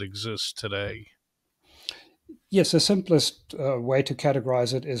as it exists today? Yes, the simplest way to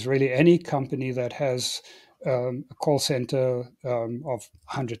categorize it is really any company that has a call center of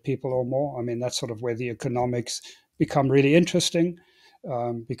 100 people or more. I mean, that's sort of where the economics become really interesting,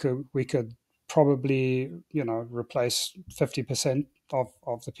 because we could probably, replace 50%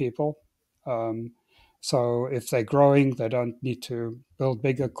 of the people. Um, so if they're growing, they don't need to build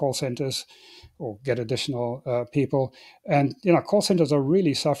bigger call centers or get additional people. And call centers are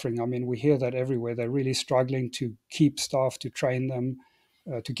really suffering. I mean, we hear that everywhere. They're really struggling to keep staff, to train them,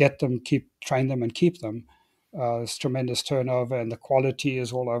 to get them, train them, and keep them. There's tremendous turnover, and the quality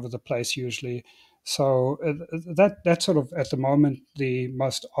is all over the place usually. So that's sort of at the moment the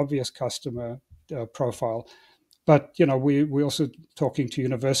most obvious customer profile. But we also talking to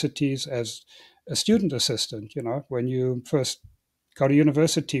universities as a student assistant. When you first go to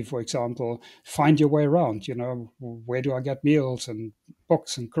university, for example, find your way around. Where do I get meals and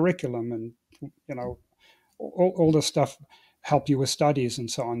books and curriculum, and all the stuff help you with studies and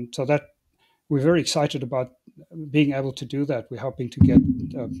so on. So that we're very excited about being able to do that. We're hoping to get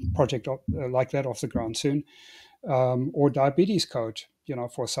a project like that off the ground soon, or diabetes coach.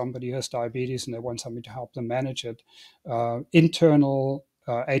 For somebody who has diabetes and they want somebody to help them manage it. Internal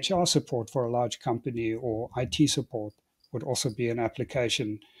HR support for a large company or IT support would also be an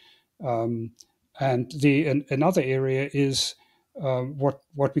application. Um, and another area is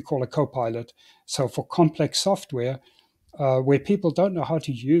what we call a co-pilot. So for complex software, where people don't know how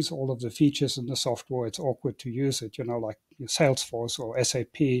to use all of the features in the software, it's awkward to use it, like Salesforce or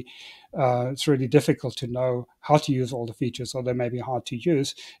SAP. It's really difficult to know how to use all the features, or they may be hard to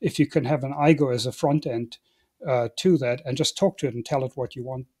use. If you can have an IGO as a front end to that and just talk to it and tell it what you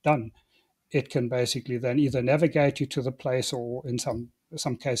want done, it can basically then either navigate you to the place, or in some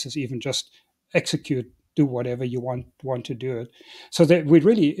cases even just execute, do whatever you want to do it. So that we're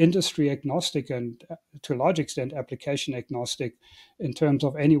really industry agnostic, and to a large extent application agnostic, in terms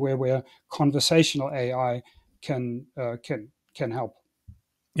of anywhere where conversational AI can help.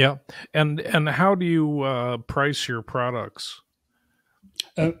 Yeah, and how do you price your products?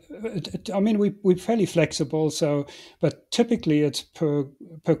 Uh, I mean, we're fairly flexible, but typically it's per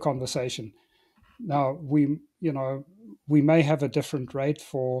conversation. Now we may have a different rate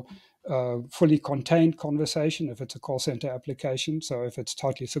for fully contained conversation if it's a call center application. So if it's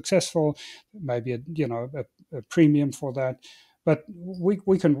totally successful, maybe a premium for that. But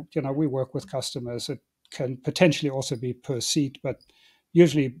we can we work with customers. It can potentially also be per seat, but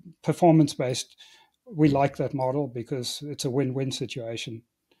usually performance based. We like that model because it's a win-win situation.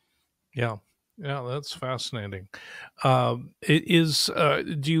 Yeah, yeah, that's fascinating. Do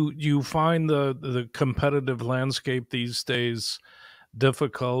you find the competitive landscape these days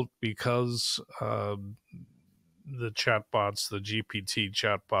difficult because the chatbots, the GPT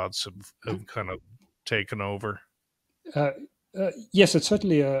chatbots, have kind of taken over? Uh, yes, it's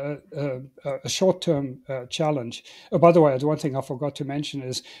certainly a short-term challenge. Oh, by the way, the one thing I forgot to mention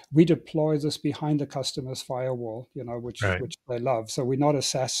is we deploy this behind the customer's firewall, which Right. which they love. So we're not a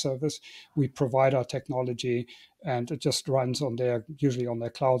SaaS service. We provide our technology, and it just runs on usually on their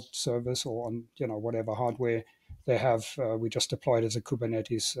cloud service, or on whatever hardware they have. We just deploy it as a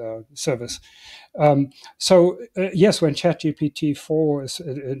Kubernetes service. So yes, when ChatGPT 4 is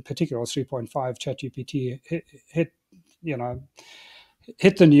in particular, or 3.5, ChatGPT hit you know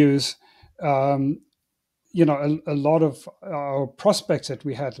hit the news. um, a lot of our prospects that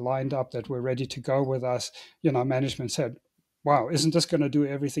we had lined up that were ready to go with us, management said, wow, isn't this going to do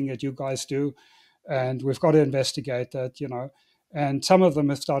everything that you guys do? And we've got to investigate that. And some of them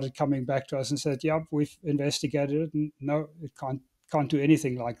have started coming back to us and said, yeah, we've investigated it, and no, it can't do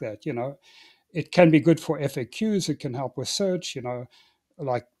anything like that. It can be good for FAQs. It can help with search.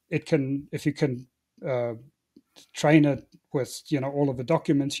 Like it can, if you can uh, train it with all of the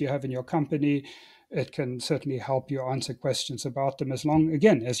documents you have in your company. It can certainly help you answer questions about them, as long,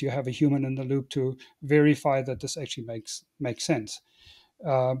 again, as you have a human in the loop to verify that this actually makes sense.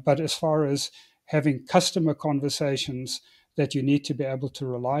 But as far as having customer conversations that you need to be able to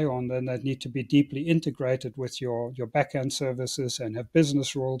rely on, then that need to be deeply integrated with your backend services and have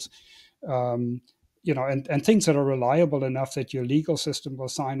business rules, um, and things that are reliable enough that your legal system will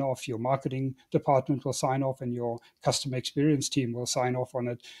sign off, your marketing department will sign off, and your customer experience team will sign off on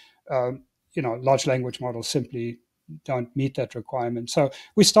it. Large language models simply don't meet that requirement. So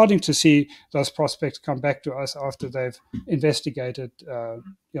we're starting to see those prospects come back to us after they've investigated,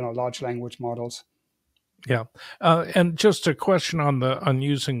 large language models. Yeah, and just a question on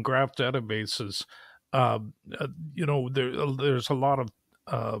using graph databases. Uh, there's a lot of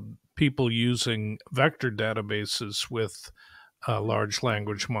uh, people using vector databases with large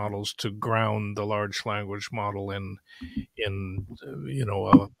language models to ground the large language model in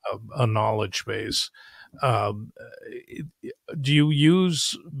a knowledge base. Um, do you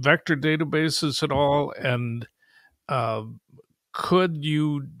use vector databases at all? And uh, could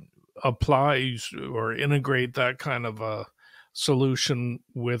you apply or integrate that kind of a solution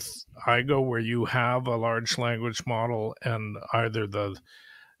with Igo, where you have a large language model and either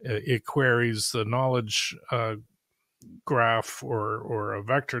it queries the knowledge graph or a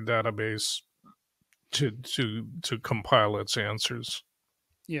vector database to compile its answers?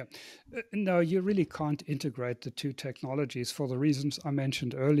 Yeah. No, you really can't integrate the two technologies for the reasons I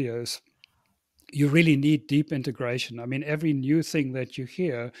mentioned earlier. Is you really need deep integration. I mean, every new thing that you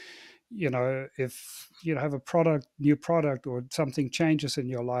hear, if you have a new product, or something changes in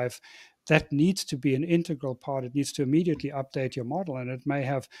your life, that needs to be an integral part. It needs to immediately update your model, and it may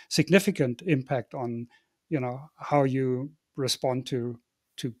have significant impact on, how you respond to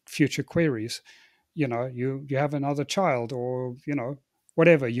future queries. You have another child, or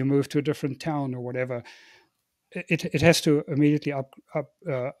whatever, you move to a different town or whatever. It has to immediately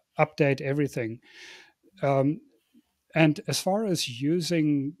update everything. Um, and as far as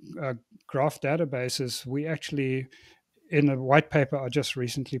using graph databases, we actually, in a white paper I just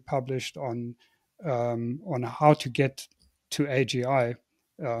recently published on how to get to AGI,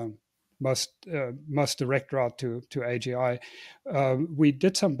 uh, most direct route to AGI. We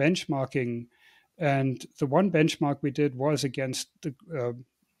did some benchmarking, and the one benchmark we did was against the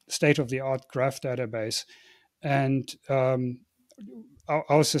state of the art graph database, and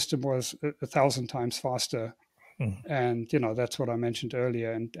our system was 1,000 times faster. Mm. And that's what I mentioned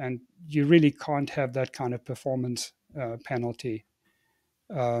earlier, and you really can't have that kind of performance penalty.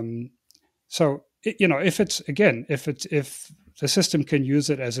 um, so if the system can use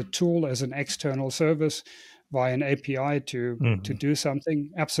it as a tool, as an external service via an API to Mhm. do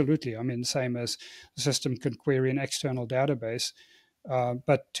something, absolutely. I mean, same as the system can query an external database,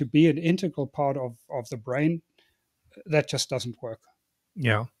 but to be an integral part of the brain, that just doesn't work.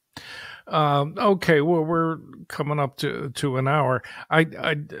 Yeah. Okay, well, we're coming up to an hour.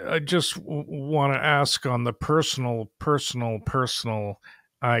 I just want to ask on the personal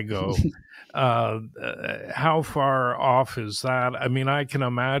I go. How far off is that? I mean, I can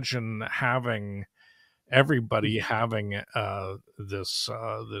imagine everybody having this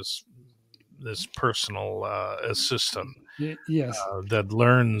personal assistant Yes. that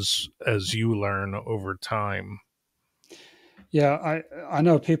learns as you learn over time. Yeah, I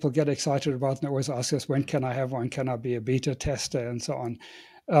know people get excited about and always ask us, when can I have one? Can I be a beta tester and so on?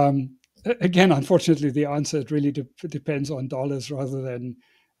 Again, unfortunately, the answer, it really depends on dollars rather than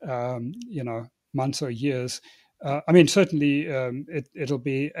months or years. I mean, certainly it'll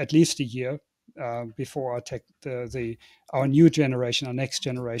be at least a year before our new generation, our next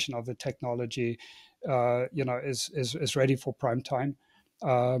generation of the technology, is ready for prime time.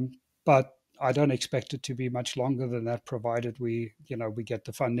 But I don't expect it to be much longer than that, provided we get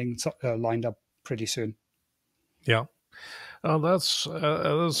the funding lined up pretty soon. Yeah. Oh,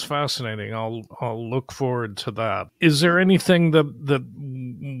 that's fascinating. I'll look forward to that. Is there anything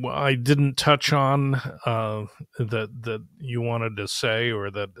that I didn't touch on that you wanted to say,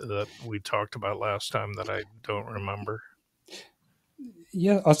 or that we talked about last time that I don't remember?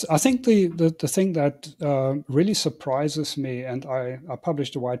 Yeah, I think the thing that really surprises me, and I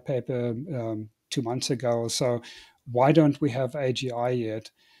published a white paper 2 months ago or so. Why don't we have AGI yet?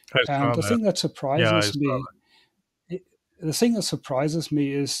 I And saw the that. thing that Yeah, I surprises saw me, it, the thing that surprises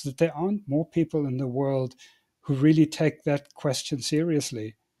me is that there aren't more people in the world who really take that question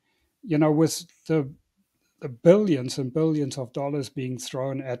seriously. With the billions and billions of dollars being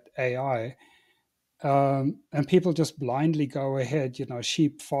thrown at AI, and people just blindly go ahead,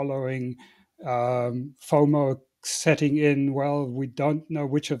 sheep following, FOMO setting in. Well, we don't know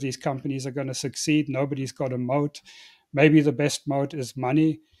which of these companies are going to succeed. Nobody's got a moat. Maybe the best moat is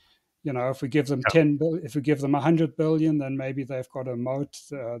money. If we give them if we give them 100 billion, then maybe they've got a moat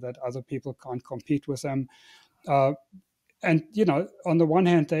that other people can't compete with them. And on the one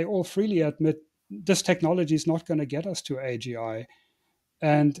hand, they all freely admit this technology is not going to get us to AGI.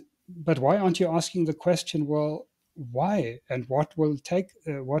 But why aren't you asking the question? Well, why and what will it take?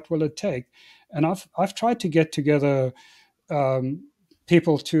 What will it take? And I've tried to get together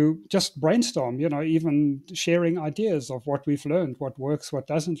people to just brainstorm. Even sharing ideas of what we've learned, what works, what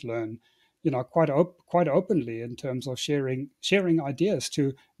doesn't learn. Quite openly in terms of sharing ideas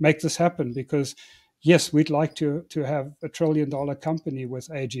to make this happen. Because yes, we'd like to have a $1 trillion company with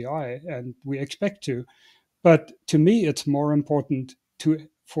AGI, and we expect to. But to me, it's more important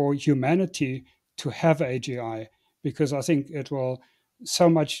for humanity to have AGI, because I think it will so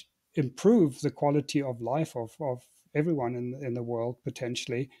much improve the quality of life of everyone in the world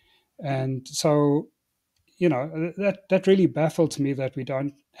potentially. And so, that really baffles me that we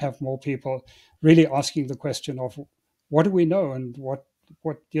don't have more people really asking the question of what do we know, and what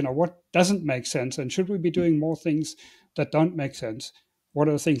doesn't make sense, and should we be doing more things that don't make sense? What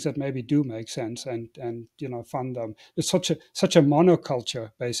are the things that maybe do make sense, and fund them? It's such a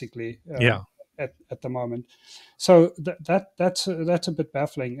monoculture basically Yeah. at the moment. So that's a bit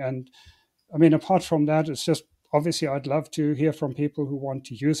baffling. And I mean, apart from that, it's just obviously I'd love to hear from people who want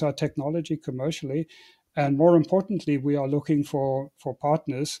to use our technology commercially, and more importantly, we are looking for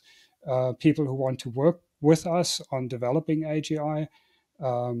partners, people who want to work with us on developing AGI,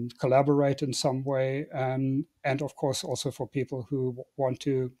 collaborate in some way, and of course also for people who want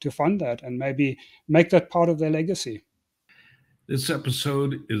to fund that and maybe make that part of their legacy. This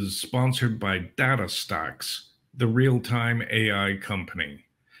episode is sponsored by DataStax, the real-time AI company.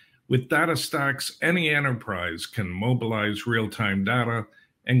 With DataStax, any enterprise can mobilize real-time data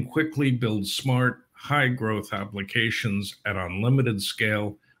and quickly build smart, high-growth applications at unlimited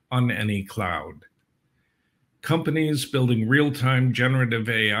scale on any cloud. Companies building real-time generative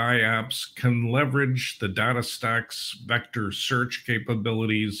AI apps can leverage the DataStax vector search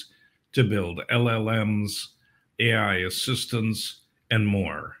capabilities to build LLMs, AI assistants, and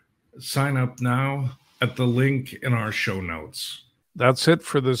more. Sign up now at the link in our show notes. That's it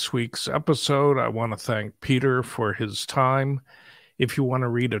for this week's episode. I want to thank Peter for his time. If you want to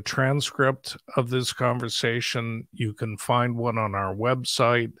read a transcript of this conversation, you can find one on our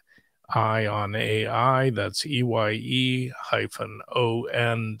website, EYE.AI. That's EYE-ON.AI.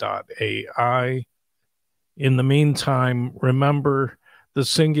 In the meantime, remember, the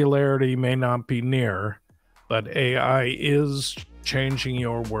singularity may not be near, but AI is changing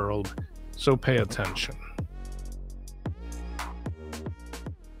your world, so pay attention.